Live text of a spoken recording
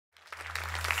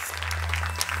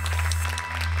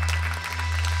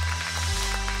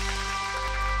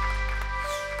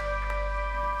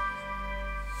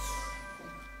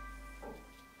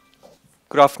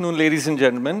Good afternoon, ladies and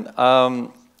gentlemen.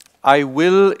 I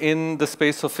will, in the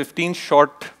space of 15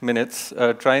 short minutes,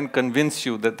 try and convince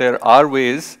you that there are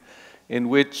ways in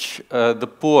which the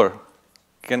poor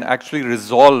can actually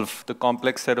resolve the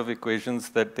complex set of equations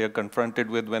that they're confronted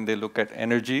with when they look at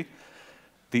energy,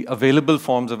 the available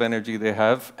forms of energy they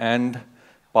have, and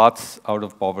paths out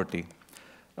of poverty.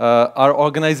 Our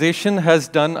organization has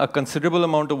done a considerable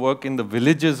amount of work in the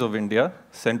villages of India,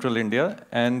 central India,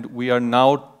 and we are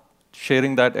now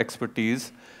sharing that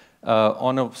expertise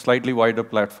on a slightly wider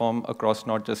platform across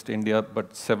not just India,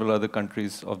 but several other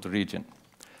countries of the region.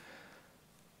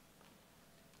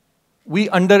 We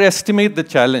underestimate the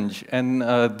challenge, and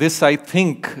this, I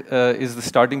think, is the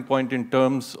starting point in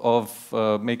terms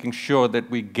of making sure that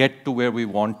we get to where we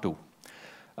want to.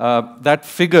 That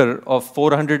figure of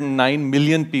 409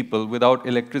 million people without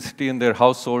electricity in their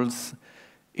households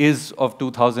is of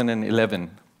 2011.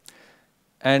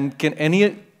 And can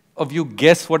any of you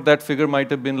guess what that figure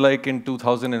might have been like in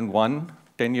 2001,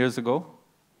 10 years ago?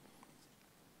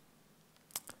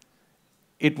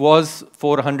 It was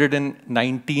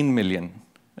 419 million.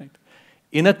 Right?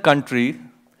 In a country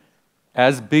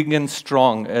as big and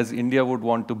strong as India would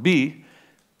want to be,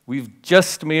 we've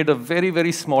just made a very,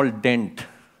 very small dent,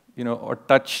 or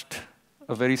touched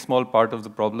a very small part of the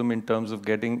problem in terms of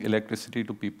getting electricity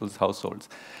to people's households.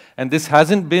 And this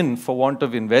hasn't been for want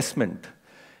of investment.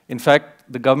 In fact,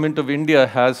 the government of India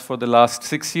has, for the last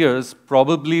 6 years,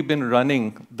 probably been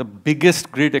running the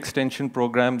biggest grid extension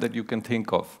program that you can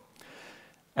think of.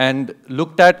 And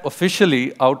looked at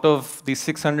officially, out of the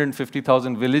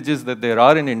 650,000 villages that there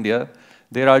are in India,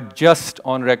 there are just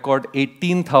on record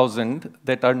 18,000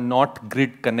 that are not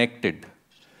grid connected.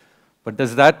 But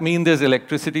does that mean there's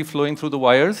electricity flowing through the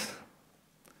wires?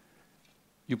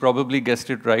 You probably guessed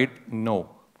it right, no.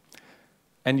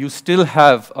 And you still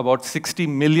have about 60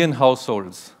 million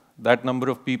households, that number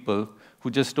of people, who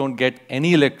just don't get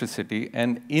any electricity.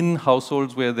 And in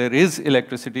households where there is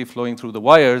electricity flowing through the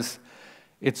wires,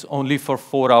 it's only for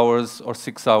 4 hours or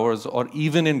 6 hours, or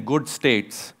even in good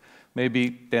states,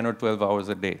 maybe 10 or 12 hours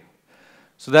a day.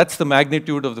 So that's the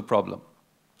magnitude of the problem.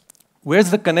 Where's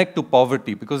the connect to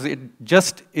poverty? Because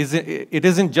it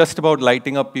isn't just about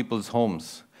lighting up people's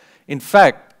homes. In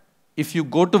fact, if you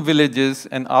go to villages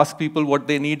and ask people what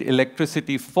they need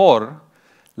electricity for,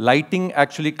 lighting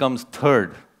actually comes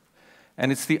third. And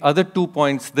it's the other 2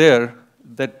 points there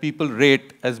that people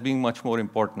rate as being much more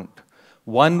important.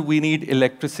 One, we need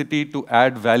electricity to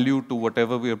add value to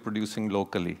whatever we are producing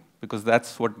locally, because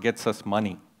that's what gets us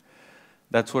money.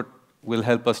 That's what will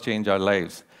help us change our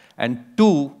lives. And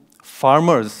two,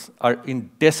 farmers are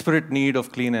in desperate need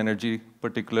of clean energy,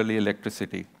 particularly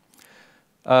electricity.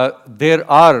 There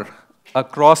are,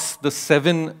 across the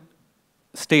 7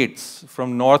 states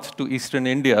from north to eastern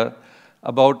India,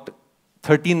 about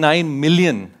 39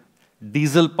 million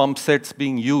diesel pump sets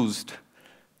being used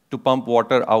to pump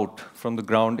water out from the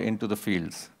ground into the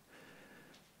fields.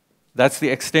 That's the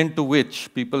extent to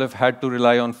which people have had to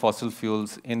rely on fossil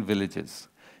fuels in villages.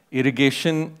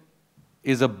 Irrigation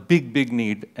is a big, big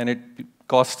need, and it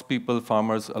costs people,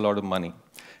 farmers, a lot of money.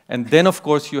 And then, of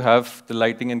course, you have the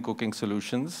lighting and cooking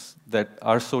solutions that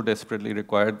are so desperately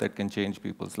required that can change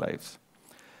people's lives.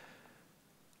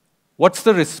 What's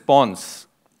the response?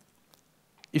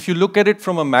 If you look at it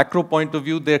from a macro point of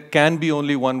view, there can be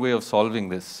only one way of solving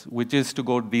this, which is to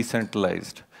go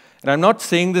decentralized. And I'm not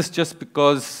saying this just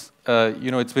because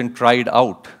it's been tried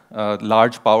out.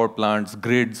 Large power plants,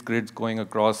 grids going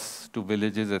across to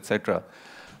villages, etc.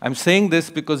 I'm saying this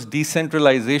because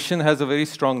decentralization has a very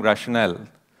strong rationale.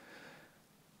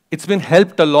 It's been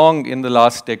helped along in the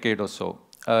last decade or so.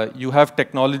 You have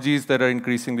technologies that are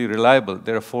increasingly reliable,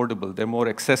 they're affordable, they're more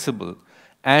accessible.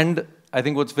 And I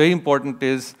think what's very important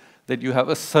is that you have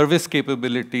a service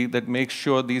capability that makes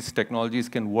sure these technologies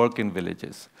can work in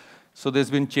villages. So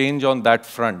there's been change on that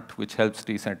front, which helps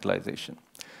decentralization.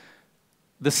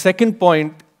 The second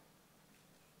point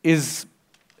is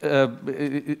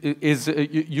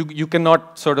you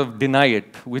cannot sort of deny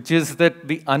it, which is that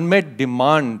the unmet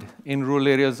demand in rural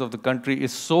areas of the country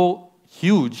is so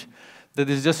huge that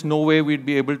there's just no way we'd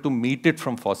be able to meet it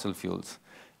from fossil fuels.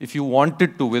 If you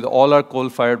wanted to, with all our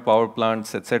coal-fired power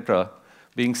plants, etc.,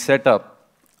 being set up,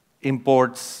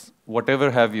 imports, whatever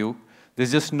have you,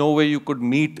 there's just no way you could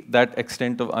meet that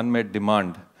extent of unmet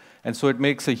demand. And so it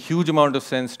makes a huge amount of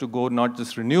sense to go not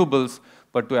just renewables,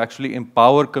 but to actually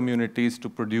empower communities to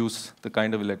produce the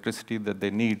kind of electricity that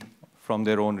they need from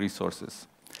their own resources.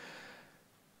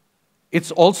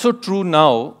 It's also true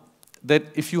now that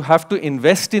if you have to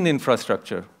invest in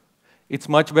infrastructure, it's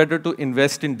much better to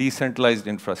invest in decentralized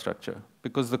infrastructure,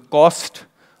 because the cost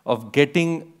of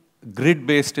getting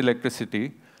grid-based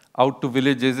electricity out to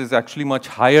villages is actually much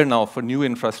higher now for new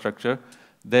infrastructure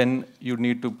than you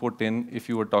need to put in if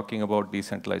you were talking about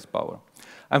decentralized power.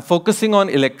 I'm focusing on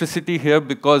electricity here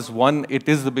because, one, it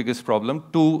is the biggest problem.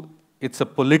 Two, it's a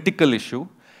political issue.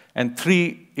 And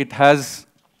three, it has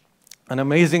an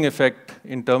amazing effect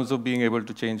in terms of being able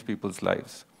to change people's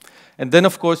lives. And then,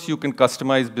 of course, you can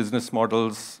customize business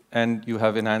models, and you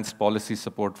have enhanced policy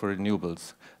support for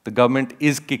renewables. The government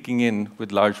is kicking in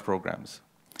with large programs.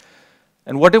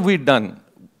 And what have we done?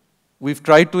 We've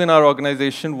tried to, in our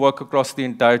organization, work across the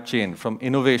entire chain, from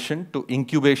innovation to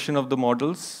incubation of the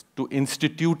models, to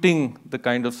instituting the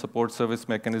kind of support service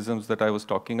mechanisms that I was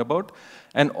talking about,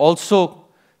 and also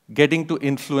getting to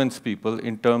influence people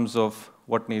in terms of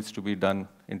what needs to be done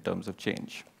in terms of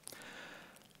change.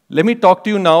 Let me talk to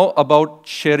you now about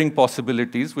sharing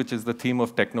possibilities, which is the theme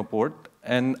of Technoport,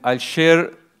 and I'll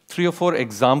share 3 or 4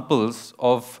 examples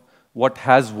of what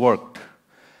has worked.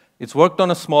 It's worked on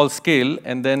a small scale,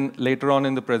 and then later on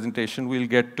in the presentation, we'll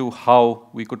get to how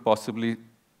we could possibly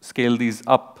scale these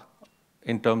up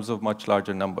in terms of much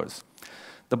larger numbers.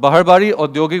 The Baharbari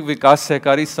Audyogik Vikas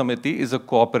Sehkari Samiti is a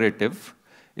cooperative.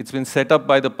 It's been set up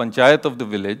by the Panchayat of the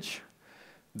village.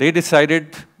 They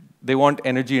decided they want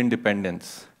energy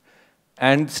independence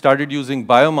and started using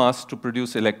biomass to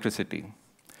produce electricity.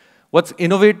 What's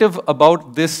innovative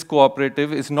about this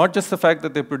cooperative is not just the fact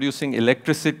that they're producing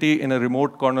electricity in a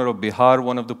remote corner of Bihar,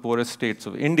 one of the poorest states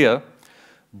of India,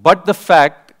 but the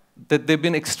fact that they've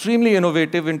been extremely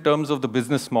innovative in terms of the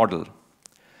business model.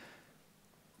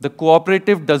 The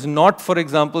cooperative does not, for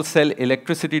example, sell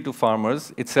electricity to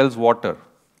farmers, it sells water.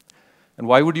 And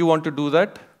why would you want to do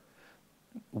that?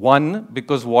 One,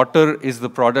 because water is the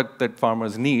product that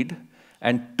farmers need.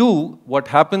 And two, what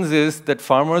happens is that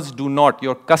farmers do not,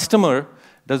 your customer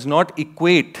does not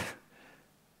equate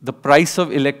the price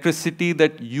of electricity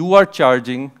that you are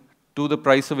charging to the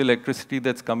price of electricity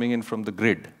that's coming in from the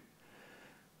grid,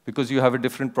 because you have a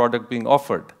different product being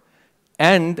offered.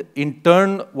 And in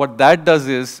turn, what that does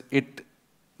is it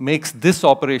makes this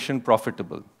operation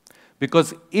profitable.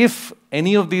 Because if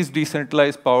any of these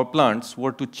decentralized power plants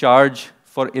were to charge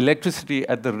for electricity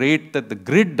at the rate that the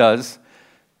grid does,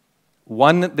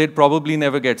 one, they'd probably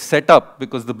never get set up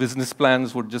because the business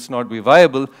plans would just not be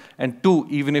viable. And two,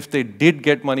 even if they did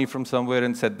get money from somewhere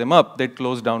and set them up, they'd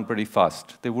close down pretty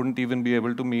fast. They wouldn't even be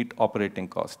able to meet operating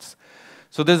costs.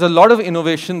 So there's a lot of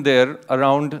innovation there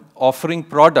around offering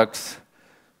products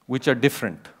which are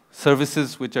different,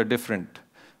 services which are different,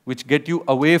 which get you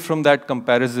away from that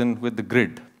comparison with the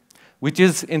grid, which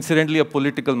is incidentally a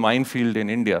political minefield in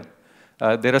India.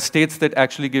 There are states that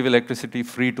actually give electricity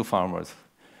free to farmers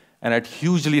and at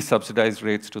hugely subsidized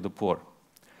rates to the poor.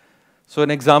 So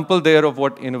an example there of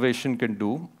what innovation can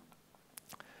do.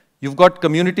 You've got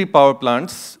community power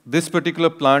plants. This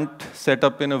particular plant, set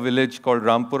up in a village called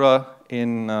Rampura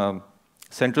in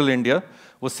central India,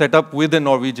 was set up with a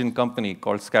Norwegian company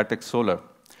called Scatec Solar.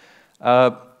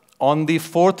 On the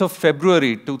 4th of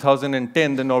February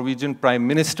 2010, the Norwegian Prime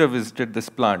Minister visited this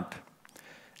plant.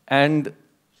 And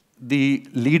the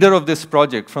leader of this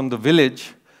project from the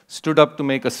village stood up to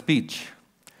make a speech.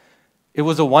 It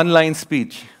was a one-line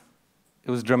speech. It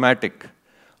was dramatic.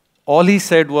 All he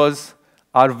said was,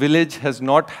 our village has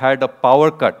not had a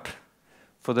power cut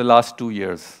for the last 2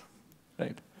 years.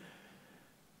 Right?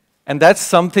 And that's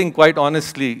something, quite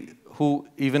honestly, who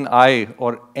even I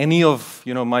or any of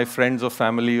my friends or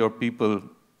family or people,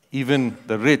 even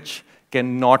the rich,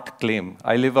 cannot claim.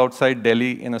 I live outside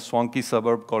Delhi in a swanky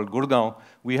suburb called Gurgaon.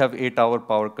 We have 8-hour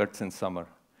power cuts in summer.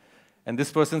 And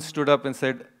this person stood up and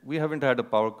said, we haven't had a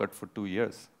power cut for 2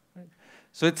 years. Right?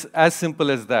 So it's as simple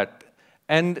as that.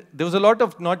 And there was a lot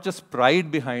of not just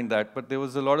pride behind that, but there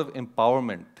was a lot of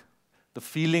empowerment, the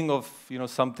feeling of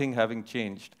something having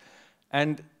changed.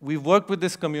 And we've worked with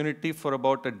this community for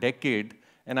about a decade,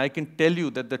 and I can tell you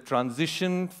that the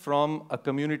transition from a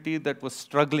community that was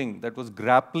struggling, that was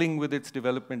grappling with its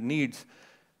development needs,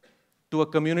 to a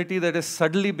community that has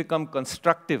suddenly become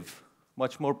constructive,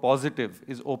 much more positive,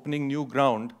 is opening new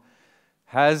ground,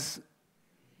 has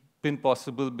been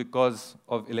possible because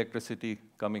of electricity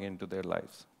coming into their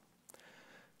lives.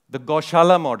 The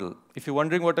Gaushala model. If you're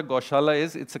wondering what a Gaushala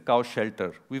is, it's a cow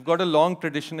shelter. We've got a long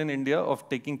tradition in India of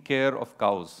taking care of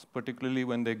cows, particularly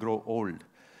when they grow old.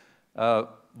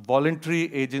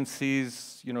 Voluntary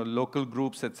agencies, local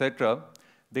groups, etc.,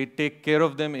 they take care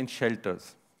of them in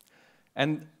shelters.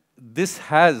 And this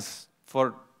has,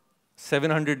 for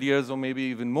 700 years or maybe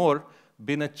even more,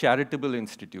 been a charitable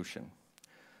institution.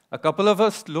 A couple of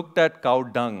us looked at cow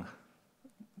dung,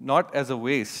 not as a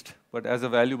waste, but as a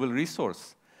valuable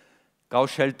resource. Cow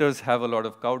shelters have a lot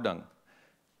of cow dung.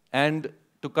 And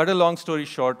to cut a long story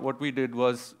short, what we did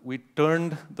was we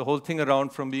turned the whole thing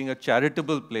around from being a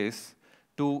charitable place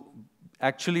to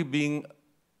actually being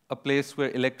a place where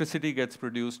electricity gets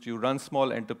produced. You run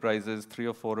small enterprises, 3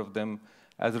 or 4 of them,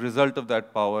 as a result of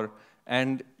that power,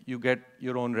 and you get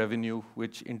your own revenue,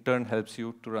 which in turn helps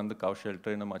you to run the cow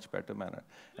shelter in a much better manner.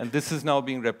 And this is now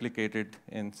being replicated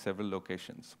in several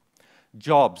locations.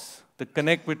 Jobs, the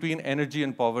connect between energy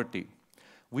and poverty.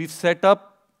 We've set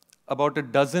up about a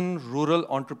dozen rural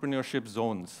entrepreneurship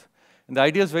zones. And the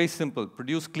idea is very simple.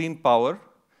 Produce clean power,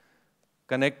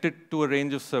 connect it to a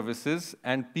range of services,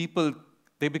 and people,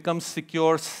 they become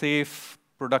secure, safe,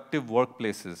 productive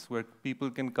workplaces where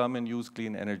people can come and use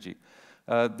clean energy.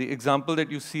 The example that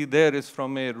you see there is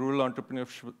from a rural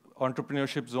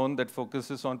entrepreneurship zone that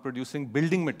focuses on producing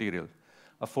building material,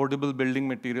 affordable building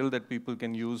material that people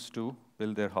can use to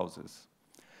build their houses.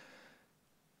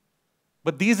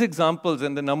 But these examples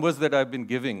and the numbers that I've been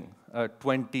giving,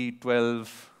 20,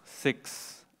 12,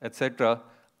 6, etc.,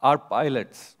 are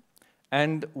pilots.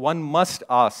 And one must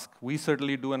ask, we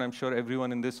certainly do, and I'm sure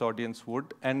everyone in this audience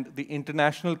would, and the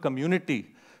international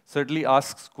community certainly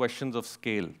asks questions of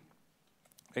scale.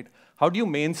 Right? How do you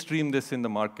mainstream this in the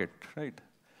market? Right?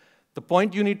 The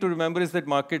point you need to remember is that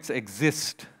markets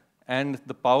exist, and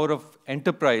the power of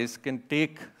enterprise can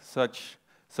take such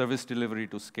service delivery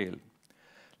to scale.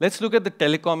 Let's look at the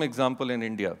telecom example in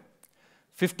India.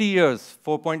 50 years,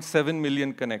 4.7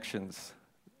 million connections.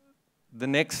 The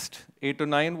next 8 or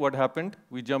 9, what happened?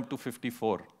 We jumped to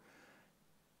 54.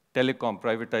 Telecom,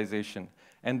 privatization.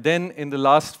 And then in the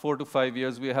last 4 to 5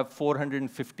 years, we have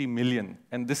 450 million.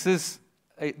 And this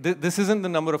isn't the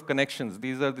number of connections.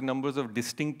 These are the numbers of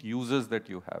distinct users that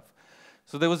you have.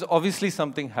 So there was obviously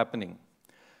something happening.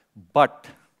 But,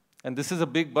 and this is a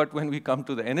big but when we come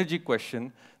to the energy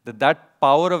question, that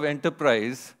power of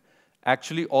enterprise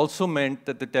actually also meant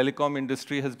that the telecom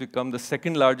industry has become the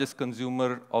second largest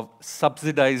consumer of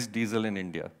subsidized diesel in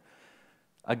India.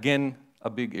 Again, a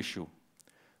big issue.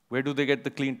 Where do they get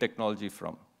the clean technology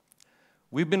from?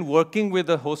 We've been working with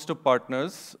a host of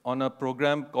partners on a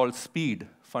program called SPEED,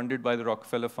 funded by the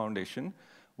Rockefeller Foundation,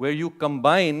 where you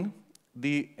combine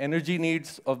the energy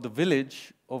needs of the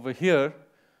village over here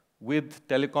with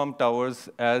telecom towers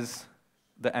as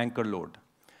the anchor load.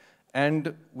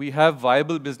 And we have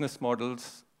viable business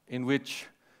models in which,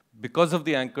 because of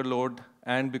the anchor load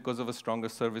and because of a stronger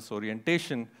service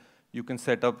orientation, you can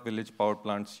set up village power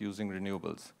plants using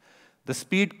renewables. The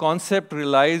SPEED concept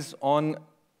relies on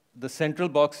the central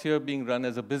box here being run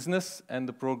as a business and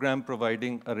the program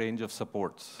providing a range of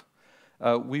supports.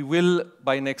 We will,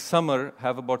 by next summer,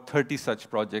 have about 30 such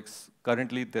projects.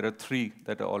 Currently, there are 3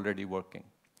 that are already working.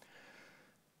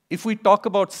 If we talk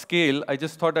about scale, I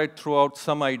just thought I'd throw out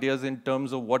some ideas in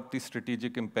terms of what the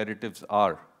strategic imperatives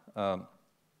are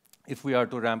if we are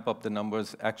to ramp up the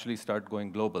numbers, actually start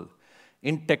going global.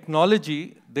 In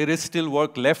technology, there is still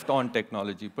work left on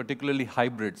technology, particularly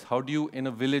hybrids. How do you, in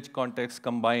a village context,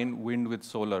 combine wind with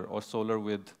solar or solar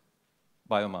with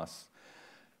biomass?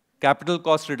 Capital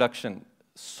cost reduction.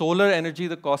 Solar energy,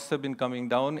 the costs have been coming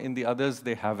down. In the others,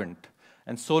 they haven't.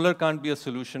 And solar can't be a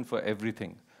solution for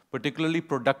everything, particularly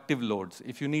productive loads.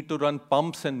 If you need to run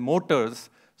pumps and motors,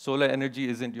 solar energy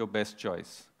isn't your best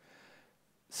choice.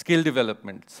 Skill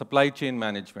development, supply chain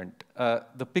management.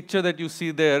 The picture that you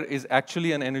see there is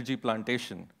actually an energy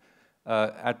plantation.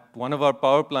 At one of our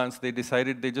power plants, they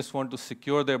decided they just want to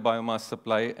secure their biomass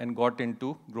supply and got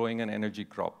into growing an energy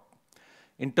crop.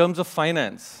 In terms of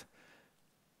finance,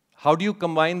 how do you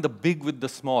combine the big with the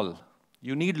small?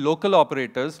 You need local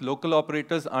operators. Local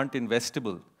operators aren't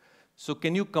investable. So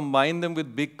can you combine them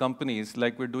with big companies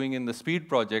like we're doing in the SPEED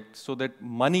project so that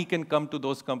money can come to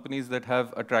those companies that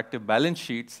have attractive balance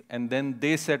sheets, and then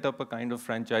they set up a kind of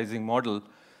franchising model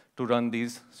to run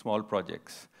these small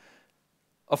projects?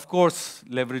 Of course,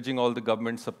 leveraging all the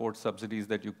government support subsidies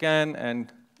that you can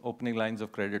and opening lines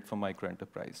of credit for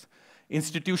microenterprise.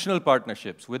 Institutional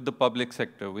partnerships with the public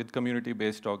sector, with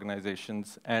community-based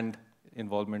organizations, and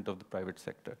involvement of the private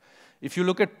sector. If you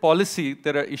look at policy,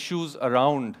 there are issues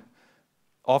around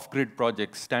off-grid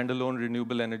projects, standalone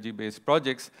renewable energy-based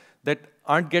projects that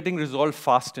aren't getting resolved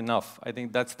fast enough. I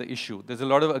think that's the issue. There's a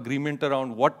lot of agreement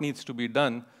around what needs to be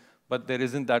done, but there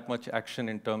isn't that much action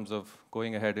in terms of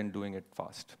going ahead and doing it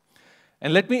fast.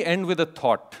 And let me end with a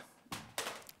thought.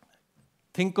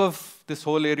 Think of this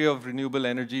whole area of renewable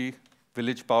energy,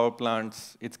 village power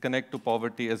plants, its connect to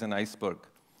poverty as an iceberg.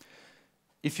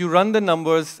 If you run the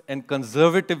numbers and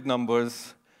conservative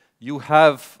numbers, you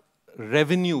have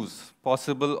revenues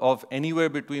possible of anywhere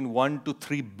between 1 to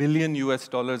 3 billion US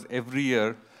dollars every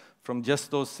year from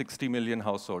just those 60 million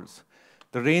households.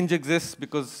 The range exists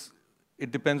because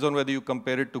it depends on whether you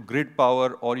compare it to grid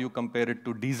power or you compare it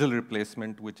to diesel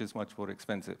replacement, which is much more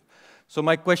expensive. So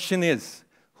my question is,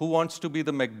 who wants to be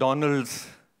the McDonald's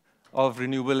of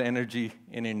renewable energy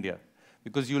in India?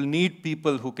 Because you'll need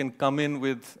people who can come in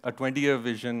with a 20-year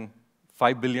vision,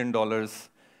 $5 billion,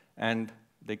 and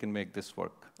they can make this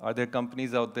work. Are there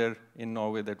companies out there in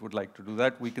Norway that would like to do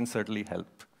that? We can certainly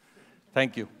help.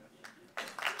 Thank you.